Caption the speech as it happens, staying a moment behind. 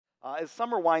As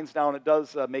summer winds down, it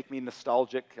does make me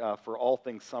nostalgic for all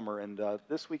things summer. And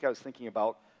this week I was thinking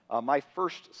about my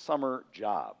first summer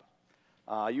job.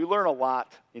 You learn a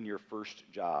lot in your first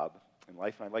job in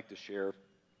life, and I'd like to share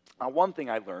one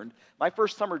thing I learned. My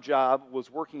first summer job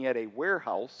was working at a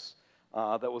warehouse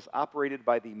that was operated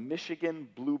by the Michigan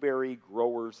Blueberry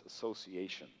Growers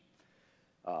Association.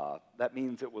 That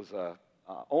means it was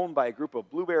owned by a group of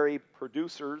blueberry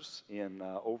producers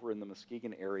over in the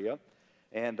Muskegon area.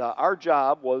 And our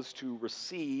job was to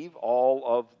receive all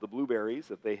of the blueberries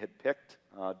that they had picked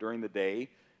during the day.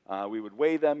 We would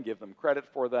weigh them, give them credit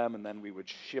for them, and then we would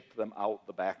ship them out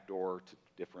the back door to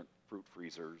different fruit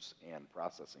freezers and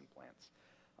processing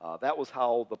plants. That was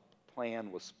how the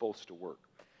plan was supposed to work.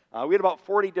 We had about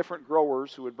 40 different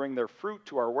growers who would bring their fruit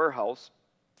to our warehouse,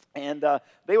 and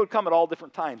they would come at all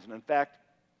different times. And in fact,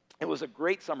 it was a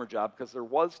great summer job because there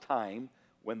was time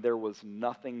when there was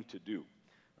nothing to do.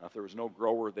 If there was no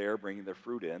grower there bringing their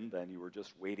fruit in, then you were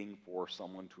just waiting for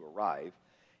someone to arrive.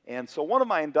 And so one of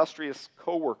my industrious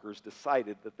coworkers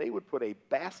decided that they would put a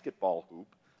basketball hoop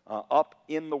up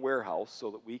in the warehouse so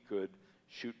that we could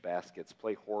shoot baskets,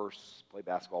 play horse, play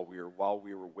basketball while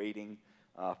we were waiting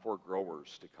for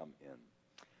growers to come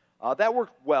in. That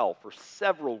worked well for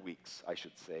several weeks, I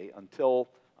should say, until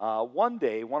one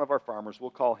day one of our farmers,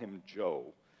 we'll call him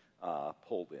Joe,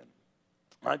 pulled in.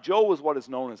 Joe was what is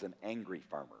known as an angry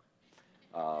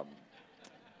farmer.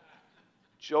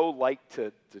 Joe liked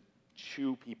to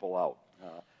chew people out.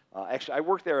 Actually, I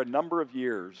worked there a number of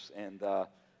years, and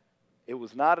it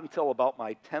was not until about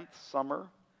my 10th summer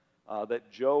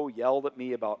that Joe yelled at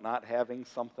me about not having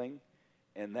something,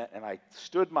 and I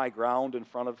stood my ground in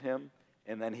front of him,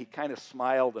 and then he kind of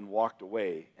smiled and walked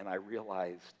away, and I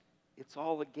realized it's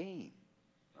all a game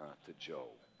to Joe.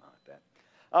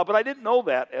 But I didn't know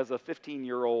that as a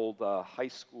 15-year-old high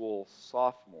school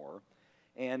sophomore.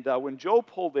 And when Joe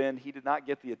pulled in, he did not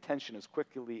get the attention as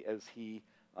quickly as he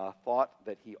thought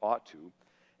that he ought to.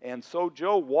 And so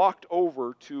Joe walked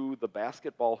over to the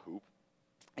basketball hoop,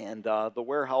 and the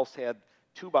warehouse had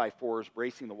 2x4s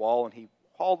bracing the wall, and he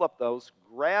hauled up those,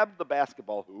 grabbed the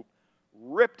basketball hoop,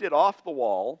 ripped it off the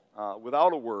wall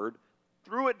without a word,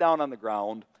 threw it down on the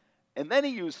ground, and then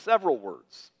he used several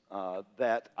words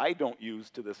that I don't use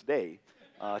to this day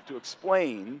to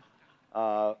explain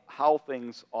how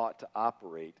things ought to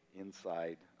operate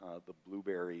inside the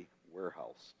blueberry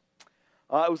warehouse.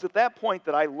 It was at that point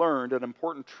that I learned an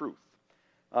important truth,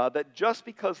 that just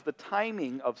because the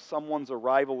timing of someone's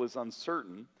arrival is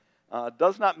uncertain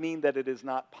does not mean that it is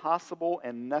not possible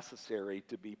and necessary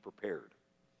to be prepared.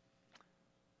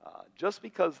 Just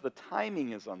because the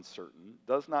timing is uncertain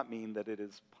does not mean that it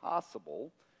is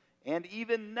possible and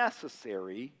even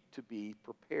necessary to be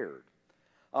prepared.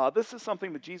 This is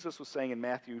something that Jesus was saying in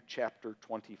Matthew chapter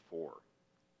 24.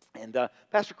 And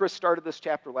Pastor Chris started this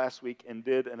chapter last week and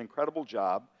did an incredible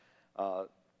job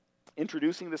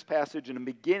introducing this passage and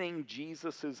beginning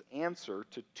Jesus' answer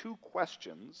to two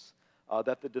questions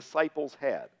that the disciples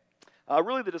had.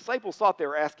 Really, the disciples thought they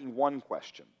were asking one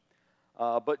question.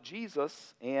 But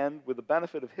Jesus, and with the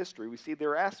benefit of history, we see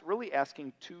they're really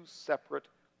asking two separate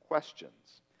questions.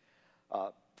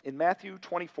 In Matthew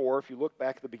 24, if you look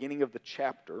back at the beginning of the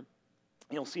chapter,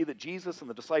 you'll see that Jesus and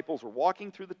the disciples were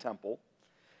walking through the temple,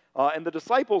 and the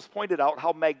disciples pointed out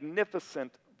how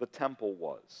magnificent the temple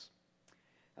was.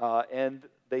 And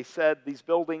they said these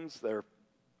buildings, they're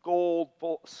gold,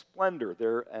 full splendor.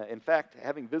 They're, in fact,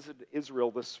 having visited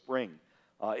Israel this spring,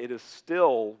 it is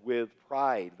still with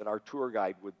pride that our tour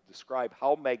guide would describe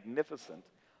how magnificent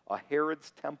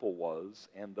Herod's temple was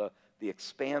and the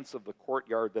expanse of the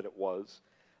courtyard that it was.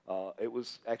 It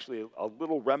was actually a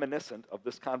little reminiscent of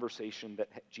this conversation that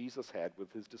Jesus had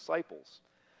with his disciples.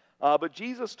 But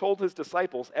Jesus told his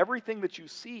disciples, everything that you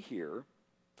see here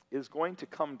is going to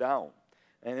come down.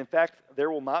 And in fact, there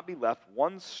will not be left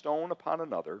one stone upon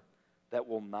another that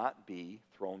will not be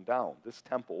thrown down. This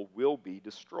temple will be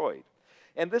destroyed.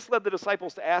 And this led the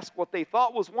disciples to ask what they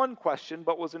thought was one question,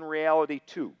 but was in reality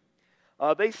two.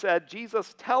 They said,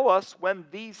 Jesus, tell us when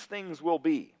these things will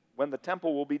be, when the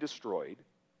temple will be destroyed.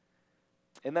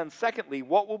 And then secondly,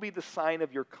 what will be the sign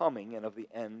of your coming and of the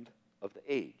end of the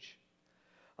age?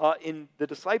 In the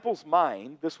disciples'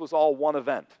 mind, this was all one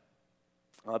event,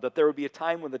 that there would be a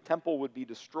time when the temple would be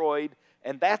destroyed,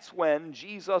 and that's when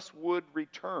Jesus would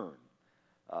return,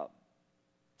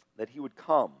 that he would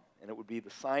come, and it would be the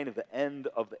sign of the end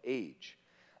of the age.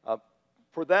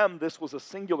 For them, this was a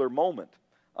singular moment,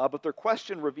 but their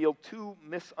question revealed two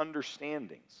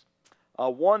misunderstandings.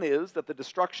 One is that the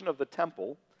destruction of the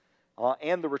temple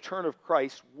and the return of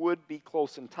Christ would be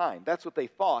close in time. That's what they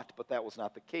thought, but that was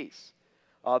not the case.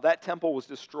 That temple was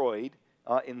destroyed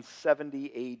in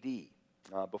 70 A.D.,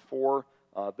 before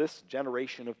this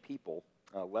generation of people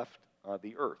left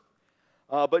the earth.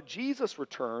 But Jesus'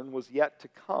 return was yet to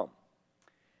come.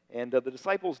 And the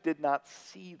disciples did not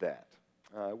see that,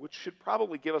 which should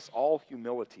probably give us all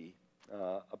humility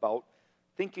about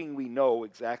thinking we know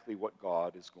exactly what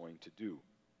God is going to do.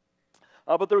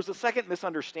 But there was a second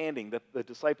misunderstanding that the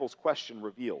disciples' question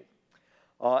revealed.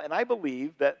 And I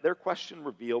believe that their question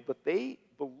revealed that they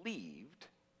believed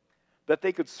that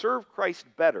they could serve Christ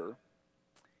better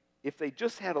if they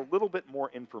just had a little bit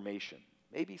more information,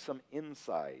 maybe some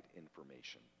inside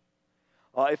information.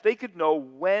 If they could know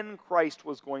when Christ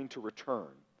was going to return,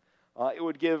 it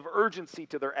would give urgency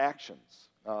to their actions,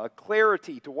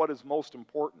 clarity to what is most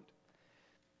important.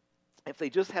 If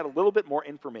they just had a little bit more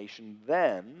information,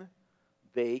 then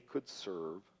they could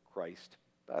serve Christ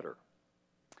better.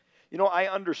 You know,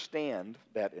 I understand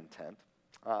that intent.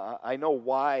 I know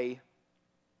why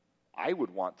I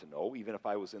would want to know, even if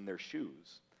I was in their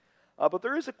shoes. But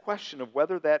there is a question of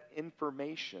whether that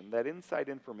information, that inside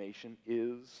information,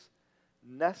 is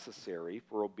necessary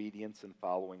for obedience and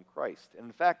following Christ. And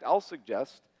in fact, I'll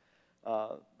suggest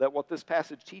that what this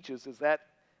passage teaches is that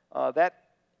that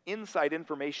inside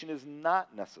information is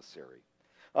not necessary.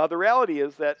 The reality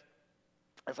is that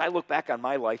as I look back on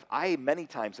my life, I many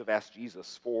times have asked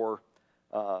Jesus for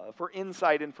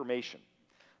inside information.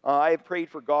 I have prayed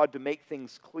for God to make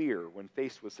things clear when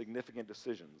faced with significant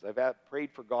decisions. I've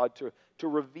prayed for God to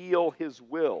reveal His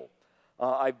will.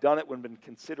 I've done it when I've been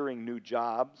considering new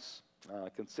jobs,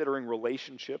 considering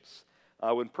relationships,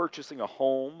 when purchasing a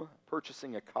home,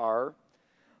 purchasing a car.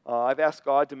 I've asked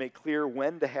God to make clear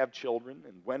when to have children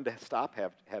and when to stop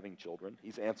having children.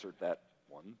 He's answered that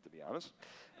one, to be honest.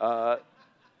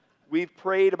 We've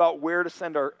prayed about where to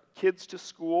send our kids to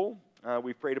school.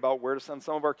 We've prayed about where to send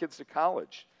some of our kids to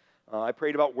college. I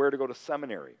prayed about where to go to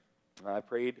seminary. I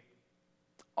prayed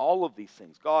all of these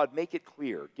things. God, make it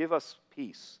clear. Give us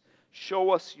peace.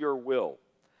 Show us your will.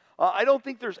 I don't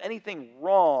think there's anything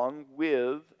wrong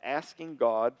with asking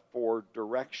God for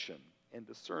direction and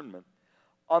discernment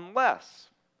unless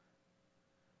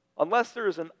there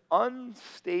is an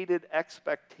unstated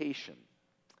expectation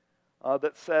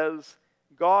that says,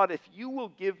 God, if you will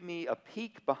give me a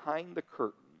peek behind the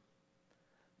curtain,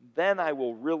 then I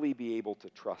will really be able to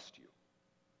trust you.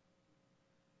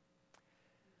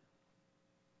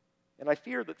 And I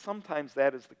fear that sometimes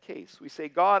that is the case. We say,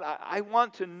 God, I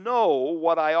want to know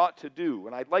what I ought to do,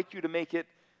 and I'd like you to make it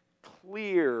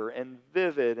clear and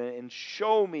vivid and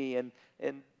show me and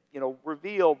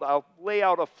reveal. I'll lay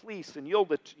out a fleece, and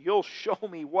you'll show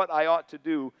me what I ought to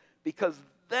do, because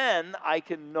then I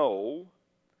can know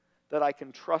that I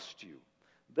can trust you.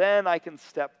 Then I can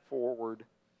step forward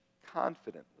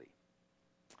confidently.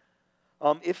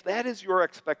 If that is your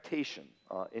expectation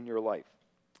in your life,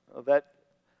 that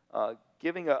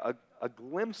giving a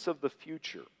glimpse of the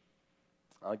future,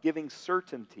 giving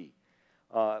certainty,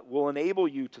 will enable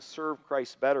you to serve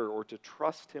Christ better or to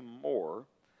trust Him more,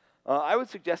 I would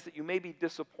suggest that you may be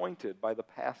disappointed by the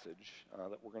passage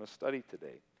that we're going to study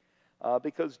today.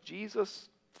 Because Jesus'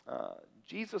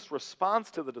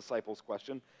 response to the disciples'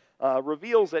 question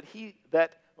reveals that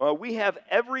we have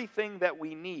everything that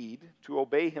we need to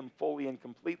obey Him fully and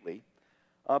completely,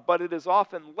 but it is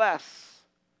often less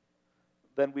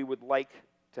than we would like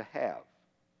to have.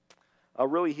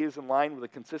 Really, He is in line with a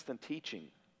consistent teaching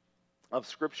of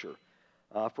Scripture.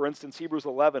 For instance, Hebrews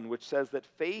 11, which says that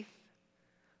faith,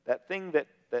 that thing that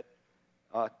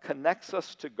connects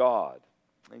us to God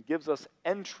and gives us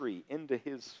entry into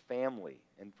His family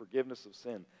and forgiveness of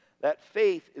sin, that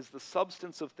faith is the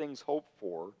substance of things hoped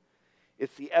for.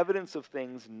 It's the evidence of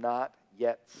things not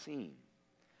yet seen.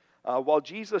 While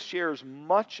Jesus shares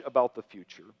much about the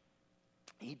future,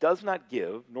 He does not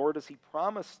give, nor does He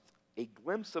promise a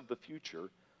glimpse of the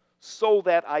future so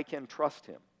that I can trust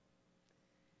Him.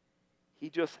 He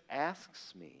just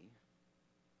asks me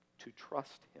to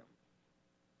trust Him.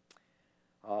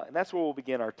 And that's where we'll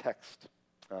begin our text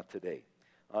today.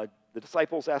 The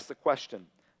disciples ask the question,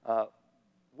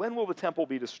 when will the temple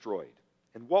be destroyed?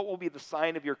 And what will be the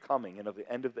sign of your coming and of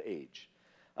the end of the age?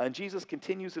 And Jesus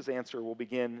continues His answer. We'll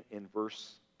begin in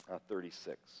verse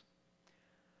 36.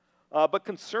 But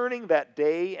concerning that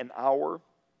day and hour,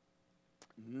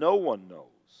 no one knows,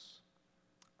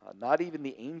 not even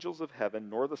the angels of heaven,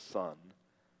 nor the Son,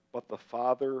 but the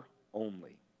Father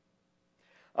only.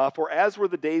 For as were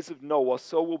the days of Noah,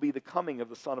 so will be the coming of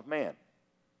the Son of Man.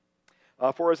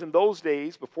 For as in those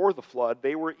days before the flood,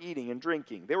 they were eating and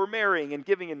drinking, they were marrying and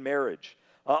giving in marriage,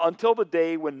 until the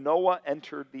day when Noah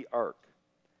entered the ark,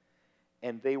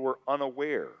 and they were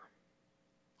unaware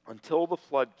until the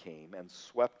flood came and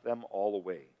swept them all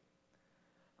away.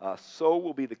 So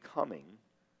will be the coming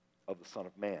of the Son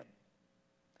of Man.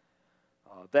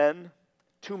 Then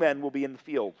 2 men will be in the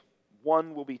field.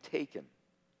 One will be taken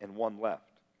and one left.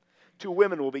 2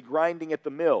 women will be grinding at the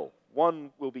mill.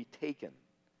 One will be taken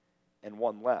and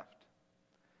one left.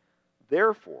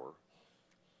 Therefore,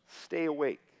 stay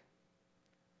awake,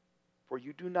 for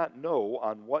you do not know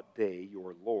on what day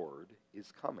your Lord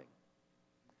is coming.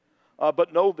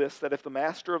 But know this, that if the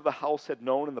master of the house had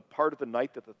known in the part of the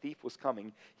night that the thief was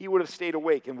coming, he would have stayed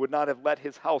awake and would not have let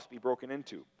his house be broken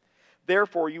into.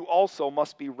 Therefore, you also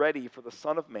must be ready, for the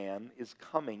Son of Man is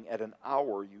coming at an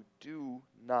hour you do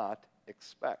not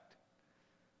expect.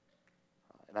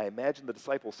 And I imagine the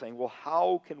disciples saying, well,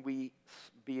 how can we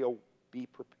be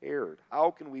prepared? How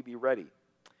can we be ready?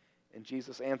 And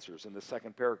Jesus answers in the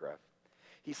second paragraph.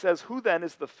 He says, who then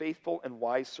is the faithful and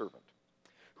wise servant,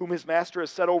 whom his master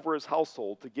has set over his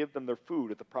household to give them their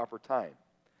food at the proper time?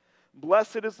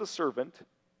 Blessed is the servant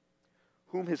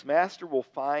whom his master will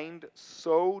find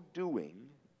so doing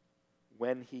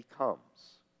when he comes.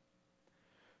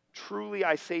 Truly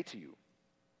I say to you,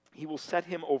 he will set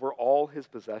him over all his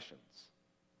possessions.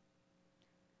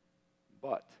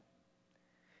 But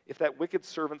if that wicked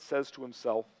servant says to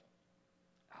himself,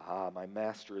 my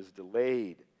master is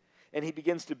delayed, and he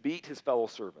begins to beat his fellow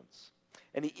servants,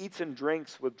 and he eats and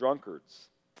drinks with drunkards,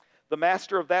 the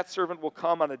master of that servant will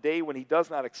come on a day when he does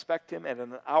not expect him, and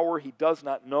in an hour he does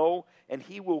not know, and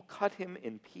he will cut him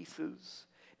in pieces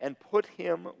and put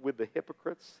him with the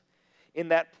hypocrites in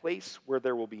that place where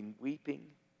there will be weeping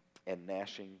and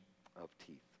gnashing of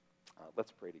teeth.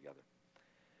 Let's pray together.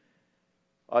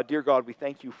 Dear God, we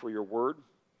thank you for your word.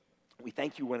 We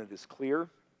thank you when it is clear.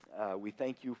 We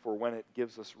thank you for when it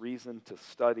gives us reason to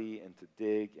study and to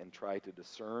dig and try to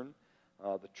discern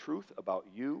the truth about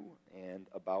you and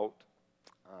about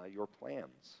your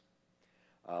plans.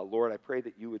 Lord, I pray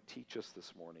that you would teach us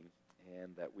this morning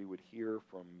and that we would hear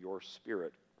from your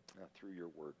Spirit through your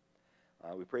word.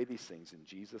 We pray these things in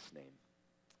Jesus' name.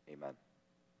 Amen.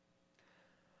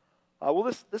 Well,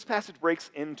 this passage breaks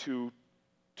into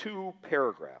 2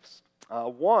 paragraphs.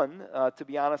 One, to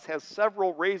be honest,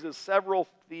 raises several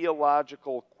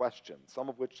theological questions, some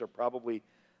of which are probably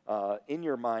in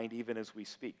your mind even as we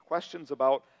speak. Questions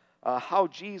about how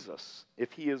Jesus,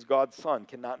 if he is God's Son,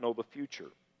 cannot know the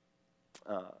future.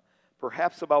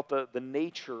 Perhaps about the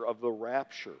nature of the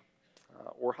rapture,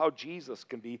 or how Jesus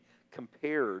can be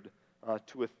compared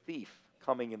to a thief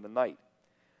coming in the night.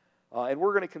 And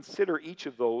we're going to consider each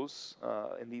of those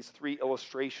in these 3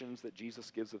 illustrations that Jesus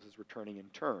gives of his returning in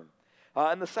turn.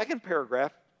 In the second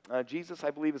paragraph, Jesus,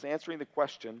 I believe, is answering the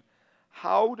question,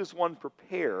 how does one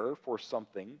prepare for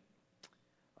something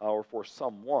or for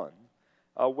someone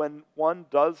when one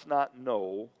does not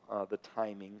know the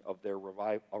timing of their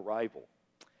arrival?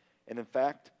 And in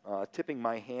fact, tipping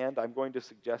my hand, I'm going to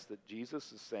suggest that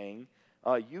Jesus is saying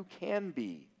you can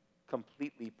be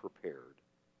completely prepared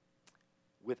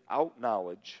without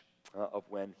knowledge of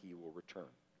when he will return.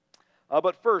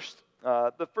 But first,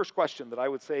 the first question that I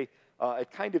would say,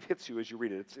 it kind of hits you as you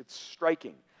read it. It's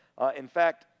striking. In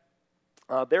fact,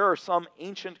 there are some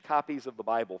ancient copies of the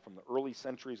Bible from the early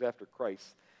centuries after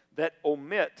Christ that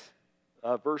omit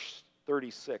verse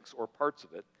 36 or parts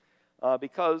of it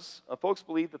because folks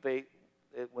believe that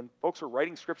when folks were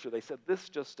writing Scripture, they said, this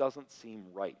just doesn't seem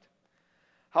right.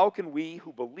 How can we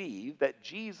who believe that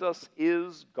Jesus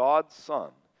is God's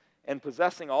Son and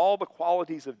possessing all the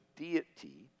qualities of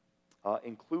deity,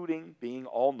 including being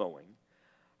all-knowing,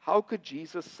 how could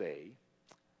Jesus say,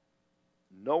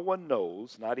 no one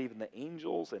knows, not even the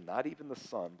angels and not even the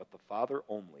Son, but the Father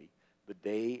only, the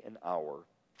day and hour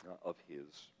of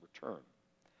his return?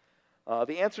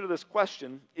 The answer to this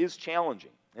question is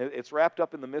challenging. It's wrapped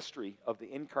up in the mystery of the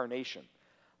incarnation.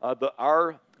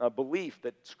 Our belief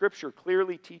that Scripture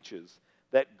clearly teaches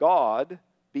that God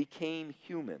became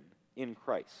human in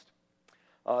Christ.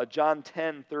 John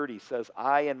 10:30 says,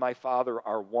 I and my Father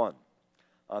are one,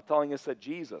 telling us that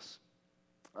Jesus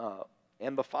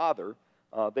and the Father,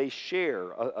 they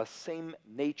share a same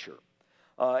nature.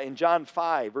 In John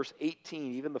 5, verse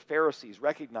 18, even the Pharisees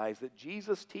recognized that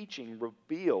Jesus' teaching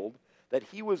revealed that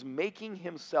he was making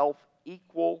himself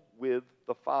equal with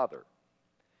the Father.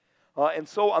 And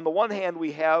so on the one hand,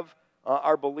 we have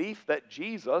our belief that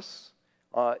Jesus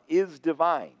is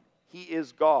divine. He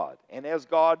is God. And as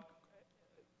God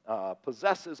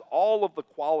possesses all of the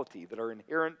quality that are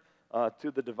inherent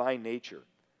to the divine nature.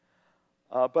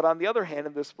 But on the other hand,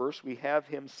 in this verse, we have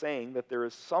him saying that there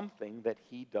is something that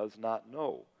he does not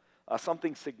know,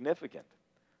 something significant,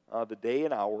 the day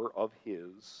and hour of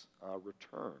his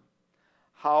return.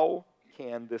 How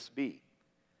can this be?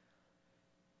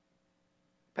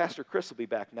 Pastor Chris will be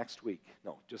back next week.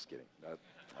 No, just kidding.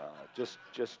 Just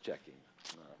checking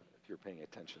if you're paying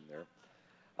attention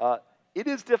there. It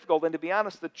is difficult, and to be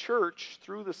honest, the church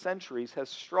through the centuries has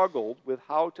struggled with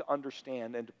how to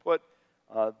understand and to put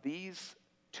these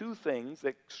two things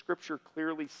that Scripture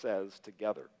clearly says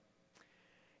together.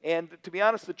 And to be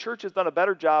honest, the church has done a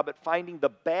better job at finding the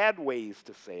bad ways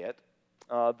to say it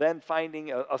than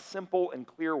finding a simple and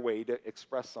clear way to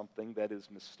express something that is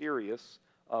mysterious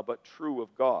but true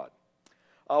of God.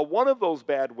 One of those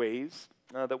bad ways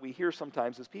that we hear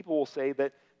sometimes is people will say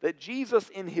that Jesus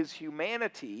in his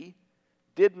humanity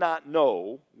did not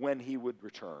know when he would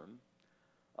return,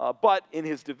 but in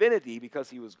his divinity, because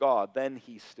he was God, then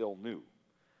he still knew.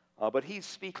 But he's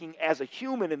speaking as a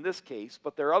human in this case,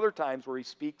 but there are other times where he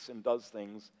speaks and does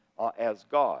things as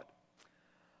God.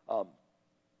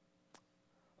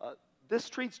 This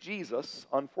treats Jesus,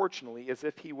 unfortunately, as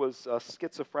if he was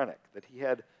schizophrenic, that he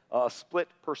had a split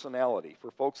personality.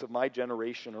 For folks of my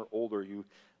generation or older, you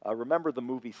remember the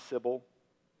movie Sybil?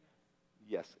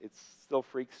 Yes, it still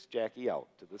freaks Jackie out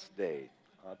to this day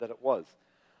that it was.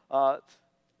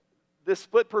 This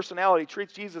split personality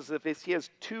treats Jesus as if he has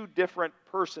two different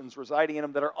persons residing in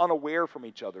him that are unaware from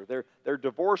each other. They're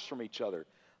divorced from each other.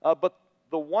 But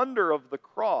the wonder of the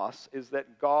cross is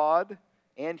that God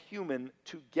and human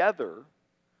together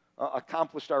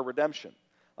accomplished our redemption.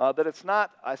 That it's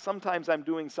not, sometimes I'm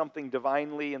doing something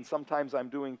divinely and sometimes I'm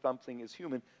doing something as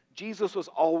human. Jesus was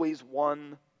always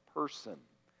one person.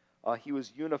 He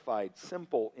was unified,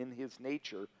 simple in his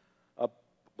nature,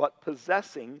 but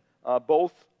possessing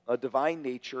both a divine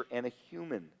nature and a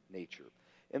human nature.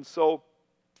 And so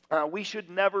we should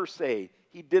never say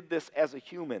he did this as a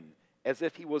human, as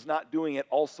if he was not doing it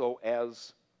also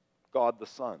as God the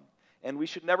Son. And we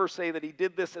should never say that he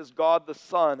did this as God the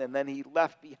Son and then he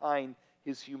left behind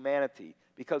his humanity,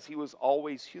 because he was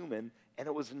always human and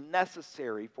it was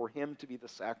necessary for him to be the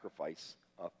sacrifice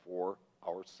for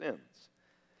our sins.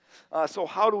 So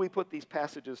how do we put these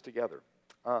passages together?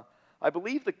 I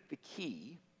believe the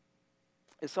key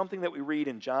is something that we read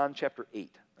in John chapter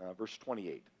 8, verse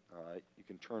 28. You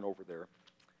can turn over there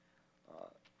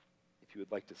if you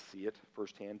would like to see it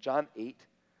firsthand. John 8,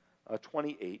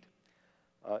 28.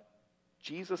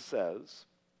 Jesus says,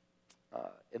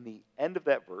 in the end of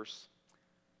that verse,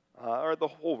 or the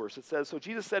whole verse, it says, "So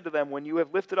Jesus said to them, when you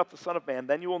have lifted up the Son of Man,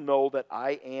 then you will know that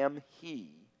I am he,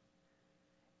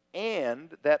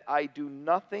 and that I do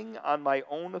nothing on my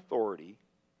own authority,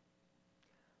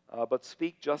 but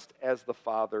speak just as the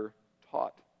Father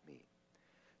taught me."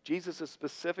 Jesus is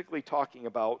specifically talking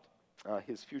about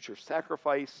his future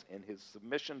sacrifice and his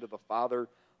submission to the Father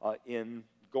in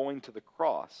going to the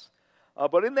cross.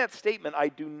 But in that statement, "I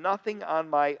do nothing on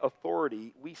my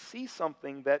authority," we see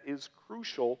something that is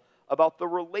crucial about the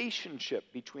relationship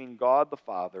between God the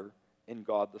Father and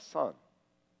God the Son.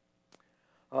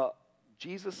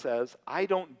 Jesus says, I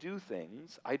don't do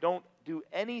things, I don't do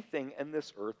anything in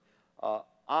this earth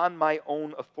on my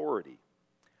own authority.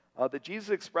 That Jesus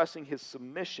is expressing his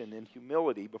submission and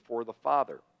humility before the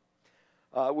Father.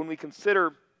 When we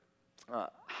consider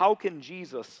how can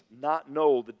Jesus not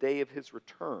know the day of his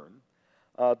return,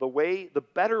 the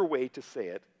better way to say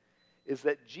it is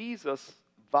that Jesus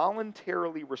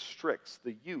voluntarily restricts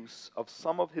the use of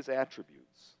some of his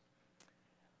attributes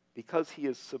because he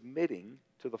is submitting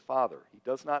to the Father. He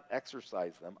does not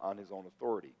exercise them on his own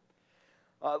authority.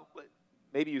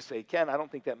 Maybe you say, Ken, I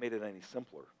don't think that made it any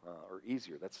simpler or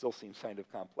easier. That still seems kind of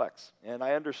complex. And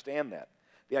I understand that.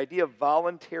 The idea of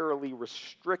voluntarily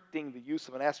restricting the use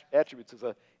of an attribute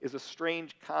is a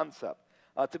strange concept.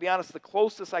 To be honest, the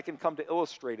closest I can come to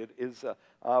illustrate it is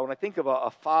when I think of a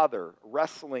father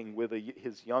wrestling with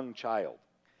his young child.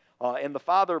 And the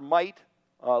father might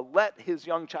let his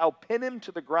young child pin him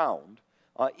to the ground,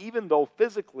 even though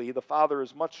physically the father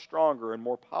is much stronger and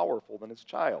more powerful than his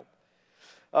child.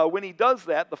 When he does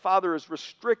that, the father is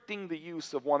restricting the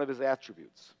use of one of his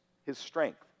attributes, his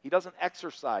strength. He doesn't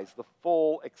exercise the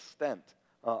full extent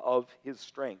of his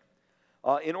strength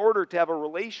in order to have a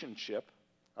relationship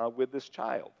with this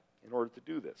child. In order to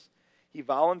do this, he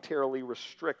voluntarily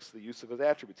restricts the use of his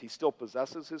attributes. He still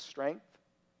possesses his strength,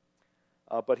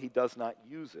 but he does not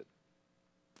use it.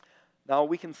 Now,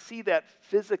 we can see that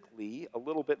physically a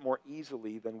little bit more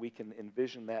easily than we can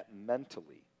envision that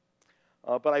mentally.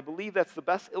 But I believe that's the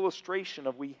best illustration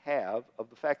we have of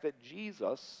the fact that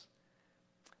Jesus,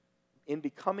 in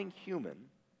becoming human,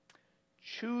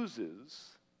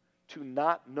 chooses to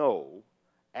not know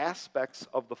aspects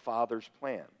of the Father's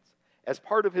plans. As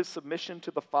part of his submission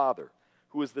to the Father,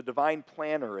 who is the divine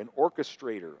planner and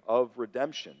orchestrator of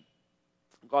redemption,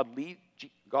 God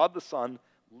the Son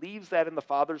leaves that in the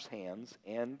Father's hands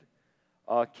and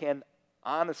can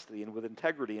honestly and with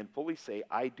integrity and fully say,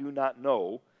 I do not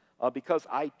know, because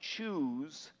I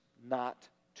choose not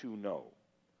to know.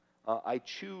 I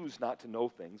choose not to know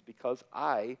things because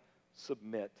I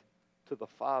submit to the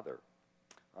Father.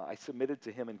 I submitted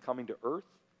to him in coming to earth.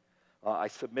 I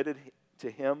submitted to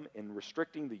him in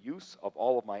restricting the use of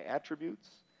all of my attributes,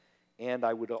 and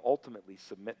I would ultimately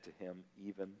submit to him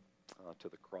even to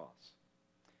the cross.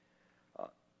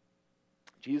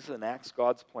 Jesus enacts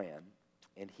God's plan,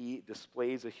 and he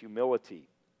displays a humility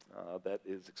that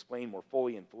is explained more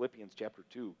fully in Philippians chapter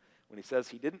 2, when he says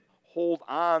he didn't hold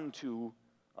on to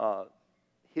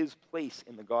his place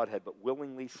in the Godhead, but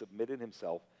willingly submitted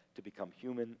himself to become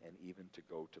human and even to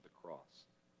go to the cross.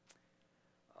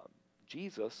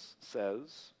 Jesus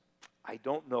says, I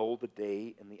don't know the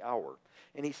day and the hour.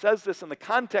 And he says this in the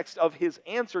context of his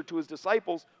answer to his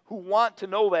disciples who want to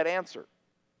know that answer.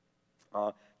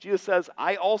 Jesus says,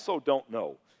 I also don't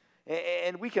know.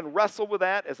 And we can wrestle with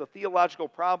that as a theological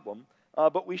problem,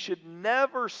 but we should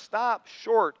never stop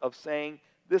short of saying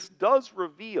this does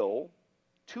reveal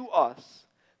to us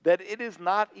that it is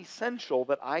not essential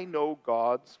that I know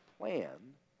God's plan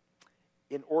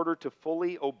in order to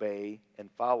fully obey and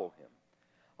follow him.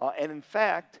 And in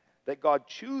fact, that God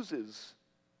chooses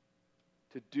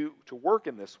to work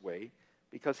in this way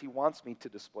because he wants me to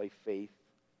display faith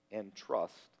and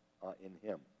trust in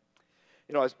him.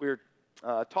 You know, as we were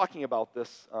talking about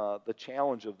this, the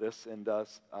challenge of this, and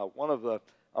one of the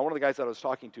guys that I was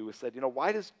talking to said, you know,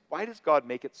 why does God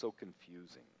make it so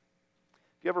confusing?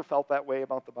 Have you ever felt that way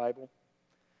about the Bible?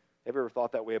 Have you ever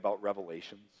thought that way about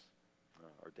Revelations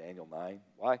or Daniel 9?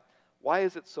 Why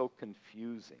is it so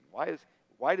confusing?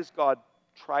 Why does God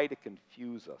try to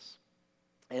confuse us?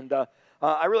 And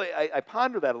I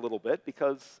ponder that a little bit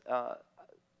because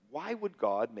why would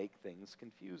God make things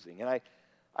confusing? And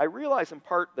I realize in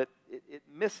part that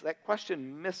that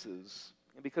question misses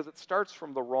because it starts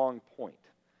from the wrong point.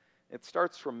 It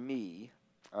starts from me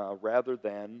rather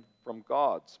than from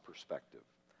God's perspective.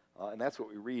 And that's what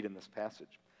we read in this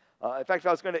passage. In fact, if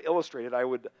I was going to illustrate it,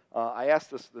 I asked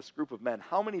this group of men,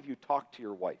 how many of you talk to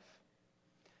your wife?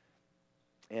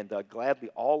 And gladly,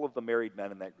 all of the married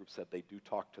men in that group said they do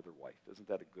talk to their wife. Isn't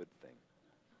that a good thing?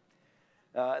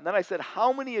 And then I said,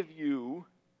 how many of you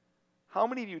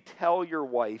tell your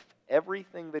wife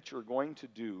everything that you're going to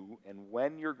do and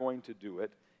when you're going to do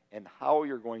it and how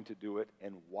you're going to do it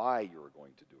and why you're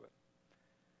going to do it?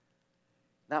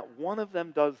 Not one of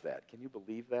them does that. Can you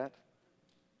believe that?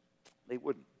 They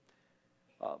wouldn't.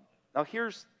 Now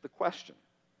here's the question.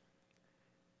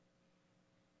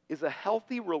 Is a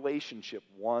healthy relationship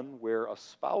one where a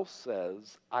spouse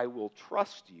says, I will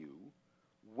trust you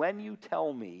when you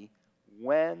tell me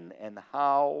when and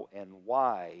how and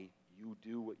why you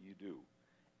do what you do,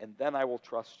 and then I will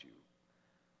trust you?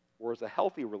 Or is a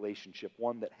healthy relationship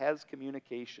one that has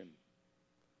communication,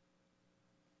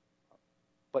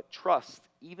 but trust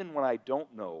even when I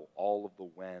don't know all of the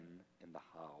when and the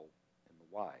how and the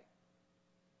why?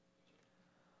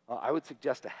 I would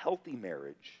suggest a healthy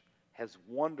marriage has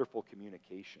wonderful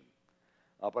communication,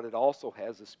 but it also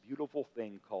has this beautiful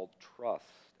thing called trust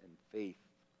and faith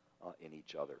in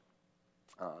each other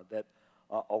that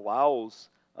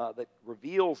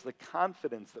reveals the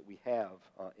confidence that we have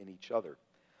in each other.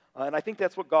 And I think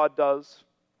that's what God does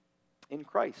in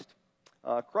Christ.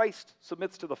 Christ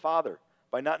submits to the Father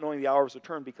by not knowing the hour of his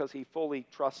return because he fully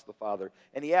trusts the Father.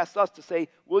 And he asks us to say,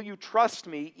 will you trust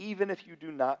me even if you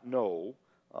do not know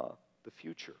the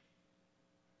future?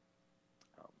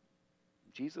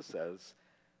 Jesus says,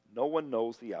 no one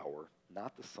knows the hour,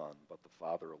 not the Son, but the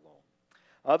Father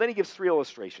alone. Then he gives three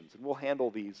illustrations, and we'll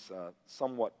handle these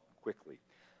somewhat quickly.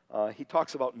 He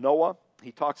talks about Noah,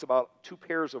 he talks about two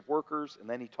pairs of workers, and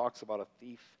then he talks about a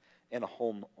thief and a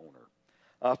homeowner.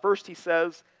 First he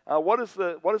says, what is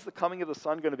the coming of the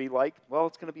Son going to be like? Well,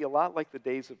 it's going to be a lot like the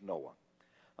days of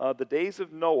Noah. The days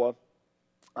of Noah,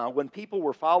 when people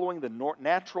were following the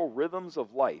natural rhythms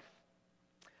of life,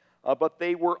 but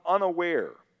they were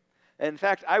unaware. In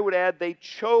fact, I would add they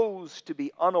chose to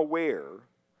be unaware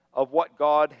of what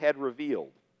God had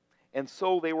revealed. And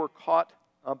so they were caught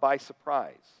by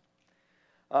surprise.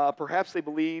 Perhaps they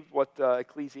believed what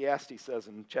Ecclesiastes says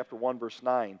in chapter 1, verse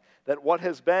 9, that what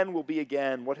has been will be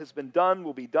again, what has been done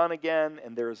will be done again,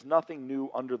 and there is nothing new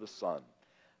under the sun.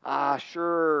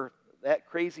 Sure, that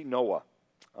crazy Noah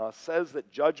says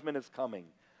that judgment is coming,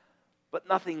 but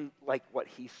nothing like what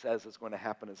he says is going to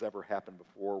happen has ever happened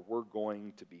before. We're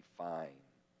going to be fine.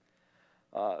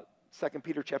 2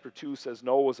 Peter chapter 2 says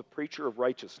Noah was a preacher of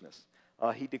righteousness.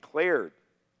 He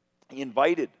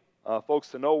invited folks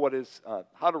to know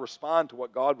how to respond to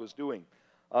what God was doing.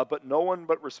 But no one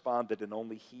but responded, and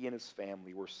only he and his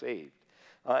family were saved.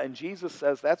 And Jesus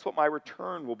says, that's what my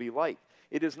return will be like.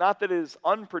 It is not that it is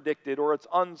unpredicted or it's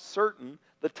uncertain.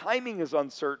 The timing is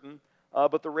uncertain,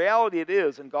 but the reality it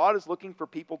is, and God is looking for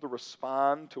people to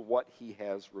respond to what he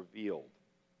has revealed.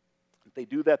 If they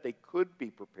do that, they could be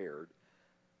prepared,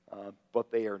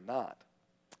 but they are not.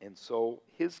 And so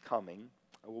his coming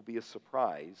will be a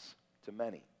surprise to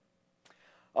many.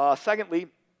 Secondly,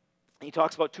 he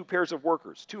talks about two pairs of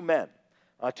workers, two men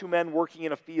working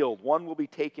in a field. One will be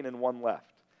taken and one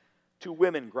left. Two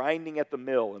women grinding at the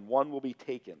mill, and one will be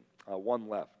taken, one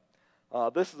left.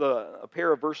 This is a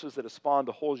pair of verses that has spawned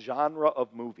a whole genre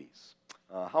of movies.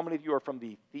 How many of you are from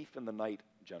the Thief in the Night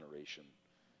generation?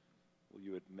 Will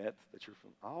you admit that you're from?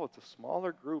 Oh, it's a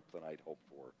smaller group than I'd hoped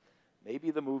for.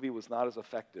 Maybe the movie was not as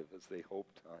effective as they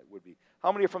hoped it would be.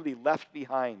 How many are from the Left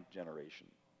Behind generation?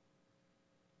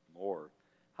 More.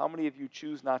 How many of you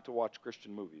choose not to watch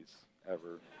Christian movies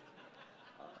ever?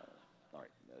 All right,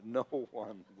 no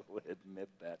one will admit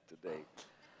that today.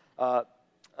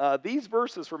 These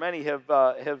verses for many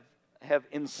have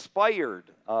inspired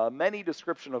many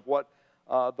description of what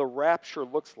the rapture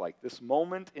looks like, this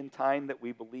moment in time that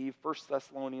we believe 1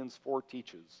 Thessalonians 4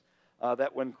 teaches,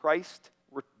 that when Christ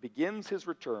begins his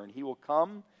return, he will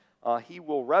come, he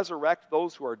will resurrect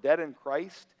those who are dead in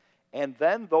Christ, and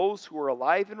then those who are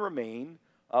alive and remain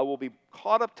will be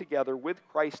caught up together with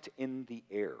Christ in the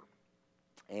air,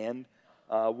 and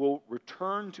will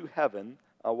return to heaven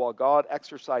while God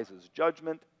exercises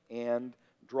judgment and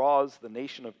draws the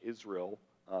nation of Israel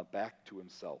back to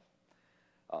himself.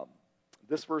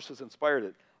 This verse has inspired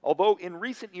it. Although in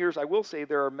recent years, I will say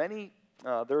there are many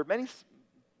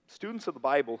students of the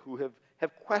Bible who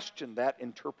have questioned that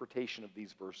interpretation of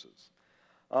these verses.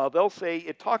 They'll say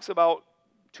it talks about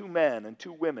two men and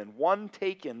two women, one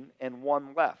taken and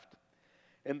one left.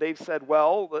 And they've said,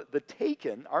 well, the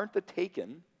taken, aren't the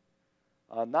taken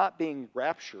not being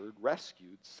raptured,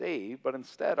 rescued, saved, but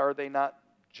instead are they not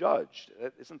judged?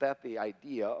 Isn't that the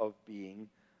idea of being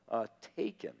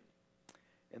taken?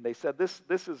 And they said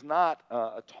this is not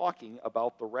talking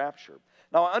about the rapture.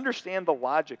 Now, I understand the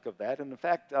logic of that, and in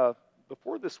fact,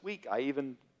 before this week, I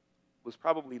even was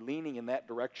probably leaning in that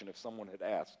direction if someone had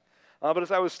asked. But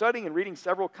as I was studying and reading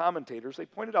several commentators, they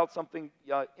pointed out something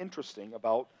interesting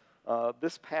about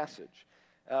this passage.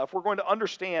 If we're going to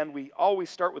understand, we always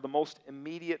start with the most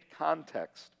immediate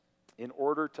context in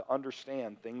order to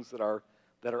understand things that are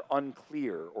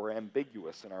unclear or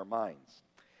ambiguous in our minds.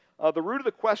 The root of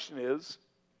the question is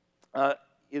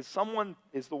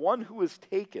the one who is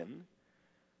taken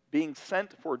being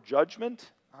sent for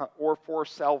judgment or for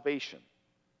salvation?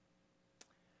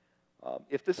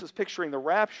 If this is picturing the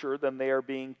rapture, then they are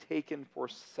being taken for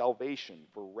salvation,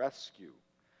 for rescue.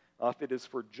 If it is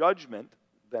for judgment,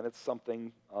 then it's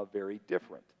something very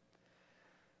different.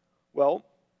 Well,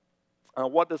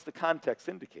 what does the context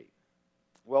indicate?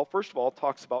 Well, first of all, it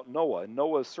talks about Noah, and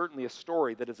Noah is certainly a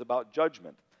story that is about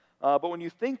judgment. But when you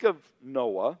think of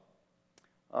Noah,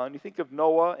 and you think of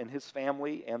Noah and his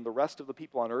family and the rest of the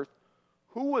people on earth,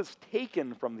 who was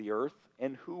taken from the earth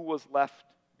and who was left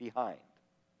behind?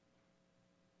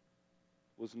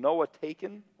 Was Noah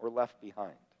taken or left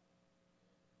behind?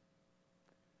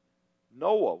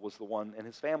 Noah was the one, and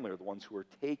his family are the ones who were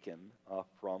taken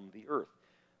from the earth.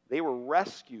 They were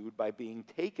rescued by being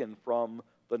taken from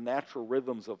the natural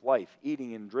rhythms of life,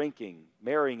 eating and drinking,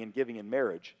 marrying and giving in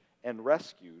marriage, and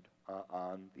rescued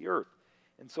on the earth.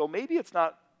 And so maybe it's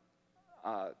not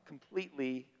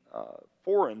completely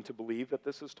foreign to believe that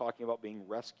this is talking about being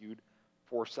rescued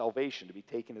for salvation. To be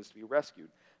taken is to be rescued.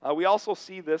 We also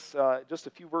see this just a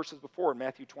few verses before in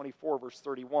Matthew 24, verse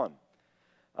 31,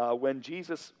 when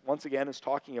Jesus, once again, is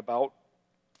talking about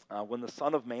when the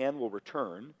Son of Man will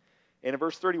return. And in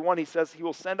verse 31, he says, he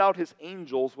will send out his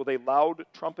angels with a loud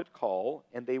trumpet call,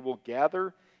 and they will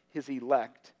gather his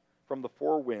elect from the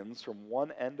four winds, from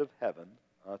one end of heaven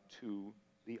to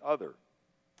the other.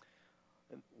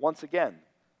 And once again,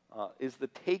 is the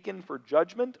taken for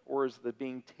judgment, or is the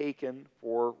being taken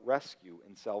for rescue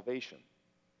and salvation?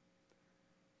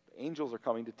 The angels are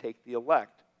coming to take the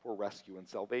elect for rescue and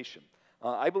salvation.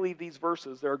 I believe these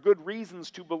verses, there are good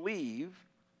reasons to believe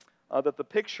that the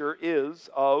picture is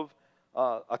of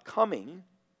a coming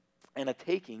and a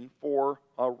taking for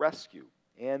a rescue.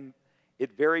 And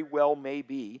it very well may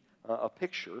be a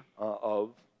picture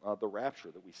of the rapture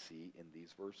that we see in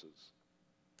these verses.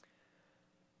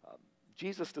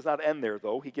 Jesus does not end there,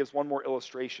 though. He gives one more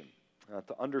illustration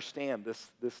to understand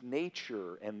this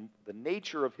nature and the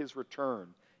nature of his return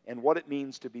and what it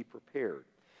means to be prepared.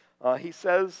 He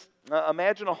says,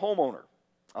 imagine a homeowner,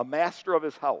 a master of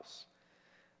his house,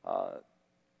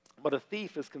 but a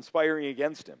thief is conspiring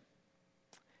against him.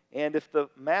 And if the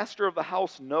master of the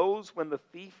house knows when the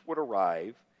thief would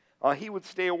arrive, he would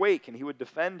stay awake and he would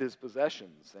defend his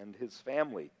possessions and his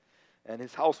family, and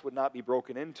his house would not be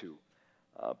broken into.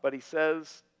 But he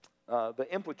says, the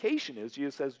implication is,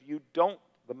 Jesus says,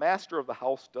 the master of the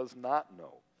house does not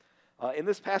know. In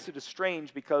this passage is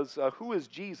strange because who is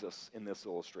Jesus in this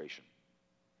illustration?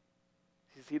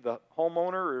 Is he the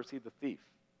homeowner or is he the thief?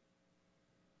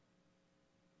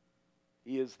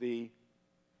 He is the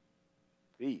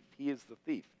thief. He is the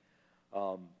thief.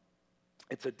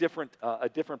 It's a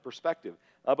different perspective.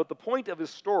 But the point of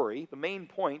his story, the main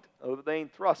point, the main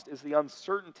thrust, is the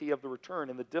uncertainty of the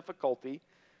return and the difficulty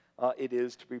it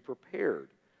is to be prepared.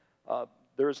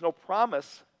 There is no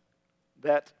promise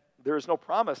that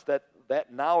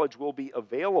that knowledge will be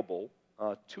available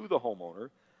to the homeowner,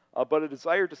 but a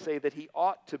desire to say that he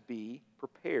ought to be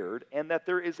prepared and that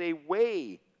there is a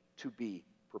way to be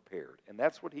prepared. And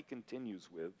that's what he continues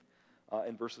with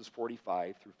in verses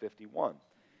 45 through 51. It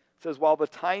says, while the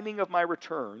timing of my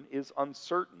return is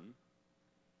uncertain,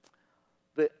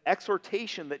 the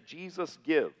exhortation that Jesus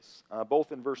gives,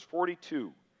 both in verse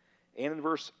 42 and in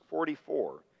verse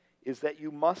 44, is that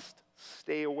you must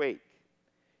stay awake.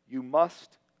 You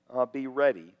must be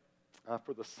ready,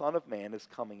 for the Son of Man is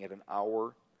coming at an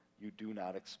hour you do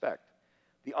not expect.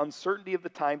 The uncertainty of the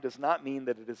time does not mean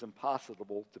that it is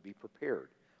impossible to be prepared.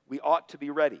 We ought to be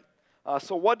ready.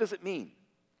 So what does it mean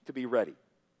to be ready?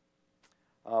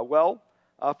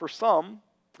 For some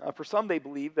they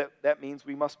believe that means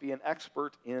we must be an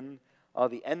expert in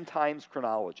the end times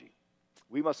chronology.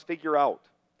 We must figure out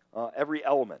every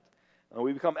element.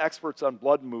 We become experts on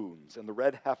blood moons and the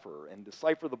red heifer and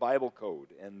decipher the Bible code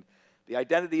and the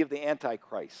identity of the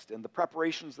Antichrist and the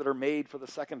preparations that are made for the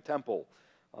second temple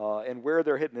and where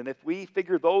they're hidden. And if we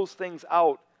figure those things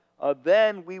out,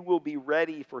 then we will be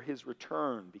ready for his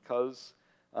return because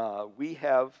we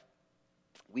have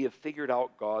figured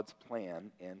out God's plan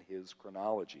and his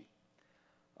chronology.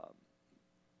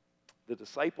 The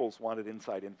disciples wanted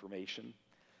inside information.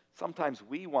 Sometimes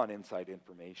we want inside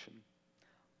information.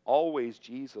 Always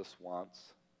Jesus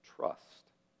wants trust.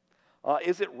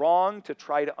 Is it wrong to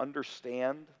try to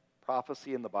understand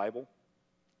prophecy in the Bible?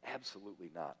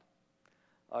 Absolutely not.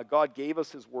 God gave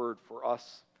us his word for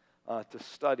us to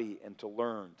study and to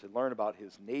learn about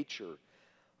his nature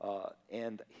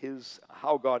and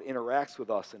how God interacts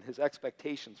with us and his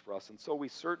expectations for us. And so we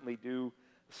certainly do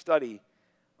study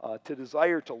to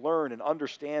desire to learn and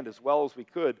understand as well as we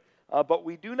could. But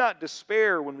we do not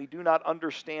despair when we do not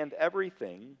understand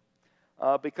everything,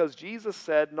 because Jesus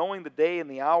said knowing the day and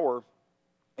the hour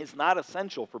is not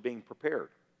essential for being prepared.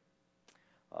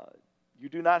 You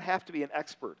do not have to be an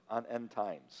expert on end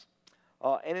times.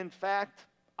 And in fact,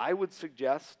 I would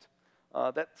suggest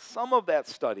that some of that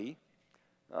study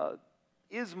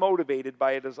is motivated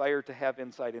by a desire to have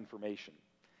inside information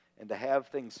and to have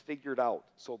things figured out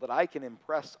so that I can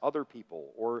impress other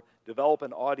people or develop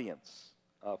an audience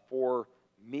for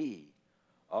me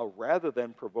rather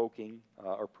than provoking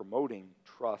or promoting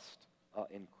trust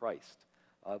in Christ.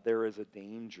 There is a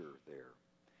danger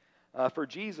there. For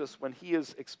Jesus, when he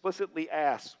is explicitly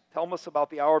asked, tell us about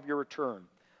the hour of your return,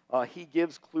 he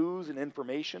gives clues and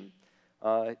information.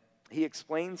 He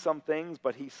explains some things,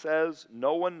 but he says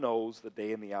no one knows the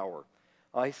day and the hour.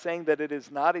 He's saying that it is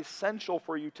not essential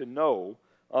for you to know,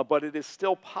 but it is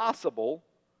still possible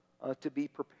to be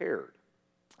prepared.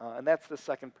 And that's the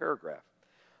second paragraph.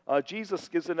 Jesus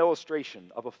gives an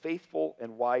illustration of a faithful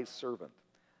and wise servant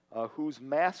whose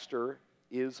master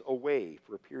is away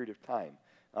for a period of time.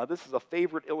 This is a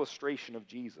favorite illustration of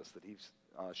Jesus that he's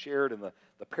shared in the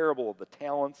parable of the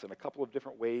talents in a couple of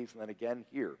different ways, and then again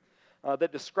here,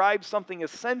 that describes something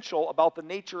essential about the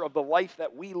nature of the life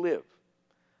that we live,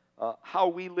 how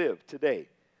we live today.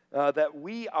 That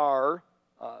we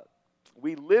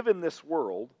live in this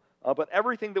world, but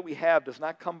everything that we have does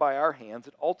not come by our hands.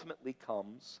 It ultimately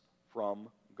comes from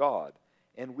God,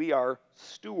 and we are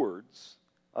stewards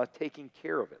taking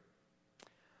care of it.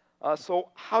 So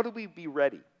how do we be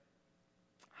ready?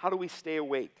 How do we stay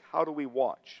awake? How do we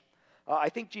watch? I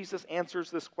think Jesus answers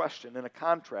this question in a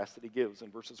contrast that he gives in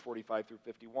verses 45 through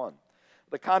 51.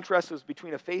 The contrast is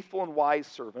between a faithful and wise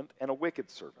servant and a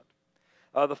wicked servant.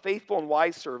 The faithful and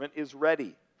wise servant is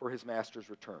ready for his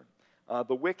master's return.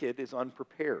 The wicked is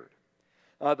unprepared.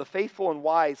 The faithful and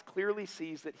wise clearly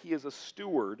sees that he is a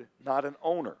steward, not an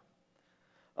owner.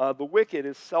 The wicked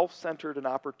is self-centered and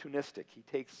opportunistic. He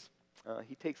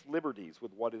takes liberties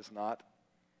with what is not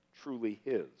truly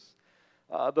his.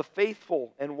 The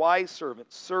faithful and wise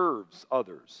servant serves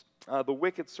others. The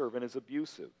wicked servant is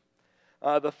abusive.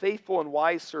 The faithful and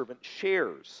wise servant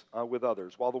shares with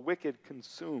others, while the wicked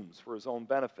consumes for his own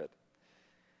benefit.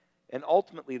 And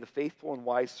ultimately, the faithful and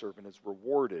wise servant is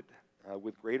rewarded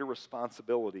with greater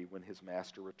responsibility when his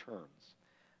master returns.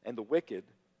 And the wicked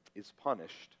is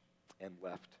punished and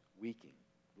left weeping.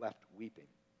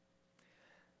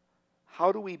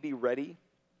 How do we be ready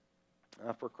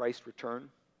for Christ's return?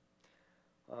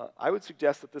 I would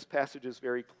suggest that this passage is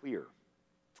very clear.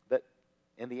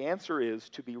 And the answer is,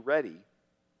 to be ready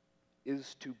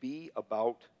is to be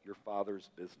about your Father's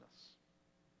business.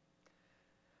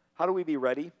 How do we be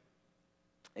ready?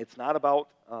 It's not about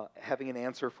having an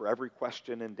answer for every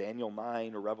question in Daniel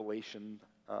 9 or Revelation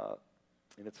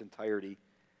in its entirety,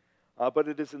 but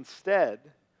it is instead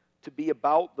to be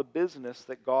about the business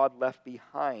that God left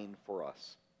behind for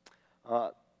us.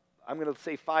 I'm going to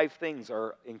say 5 things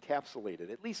are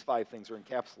encapsulated, at least 5 things are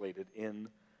encapsulated in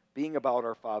being about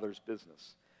our Father's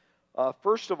business.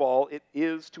 First of all, it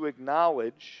is to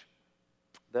acknowledge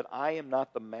that I am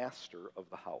not the master of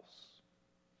the house.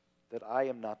 That I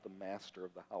am not the master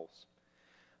of the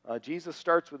house. Jesus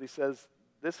starts with, he says,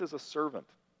 this is a servant.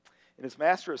 And his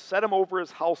master has set him over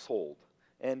his household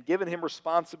and given him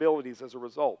responsibilities as a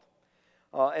result.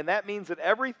 And that means that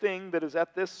everything that is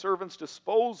at this servant's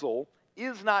disposal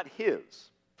is not his.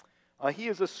 He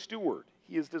is a steward.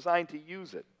 He is designed to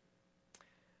use it.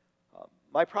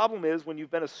 My problem is when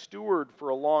you've been a steward for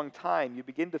a long time, you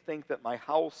begin to think that my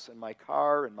house and my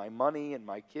car and my money and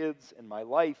my kids and my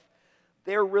life,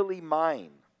 they're really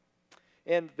mine.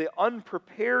 And the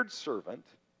unprepared servant,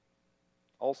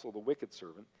 also the wicked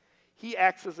servant, he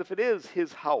acts as if it is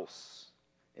his house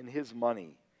and his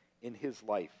money in his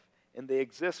life, and they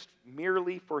exist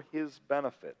merely for his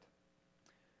benefit.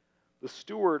 The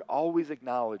steward always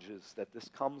acknowledges that this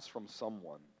comes from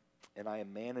someone, and I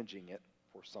am managing it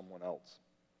for someone else.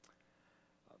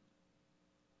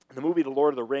 In the movie The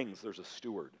Lord of the Rings, there's a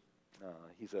steward.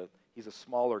 He's a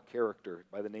smaller character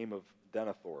by the name of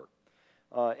Denethor.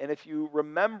 And if you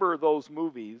remember those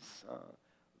movies,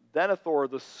 Denethor,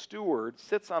 the steward,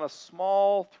 sits on a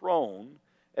small throne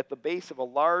at the base of a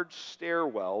large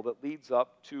stairwell that leads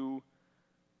up to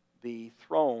the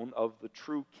throne of the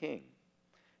true king.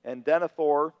 And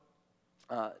Denethor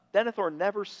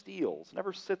never steals,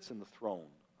 never sits in the throne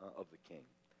of the king.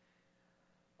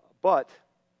 But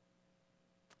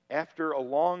after a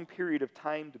long period of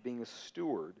time to being a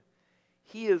steward,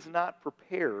 he is not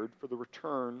prepared for the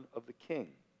return of the king.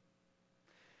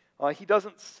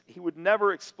 He would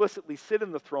never explicitly sit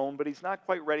in the throne, but he's not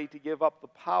quite ready to give up the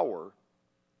power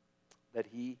that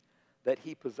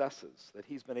he possesses, that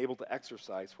he's been able to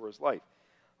exercise for his life.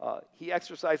 He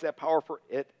exercised that power for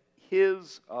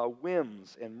his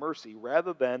whims and mercy,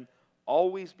 rather than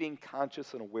always being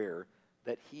conscious and aware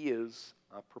that he is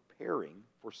preparing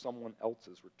for someone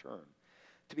else's return.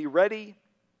 To be ready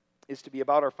is to be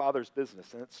about our Father's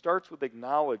business, and it starts with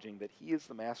acknowledging that he is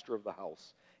the master of the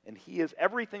house, and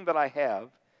everything that I have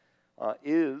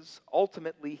is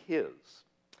ultimately his,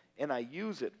 and I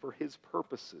use it for his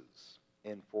purposes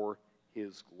and for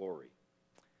his glory.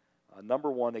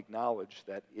 Number one, acknowledge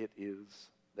that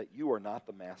that you are not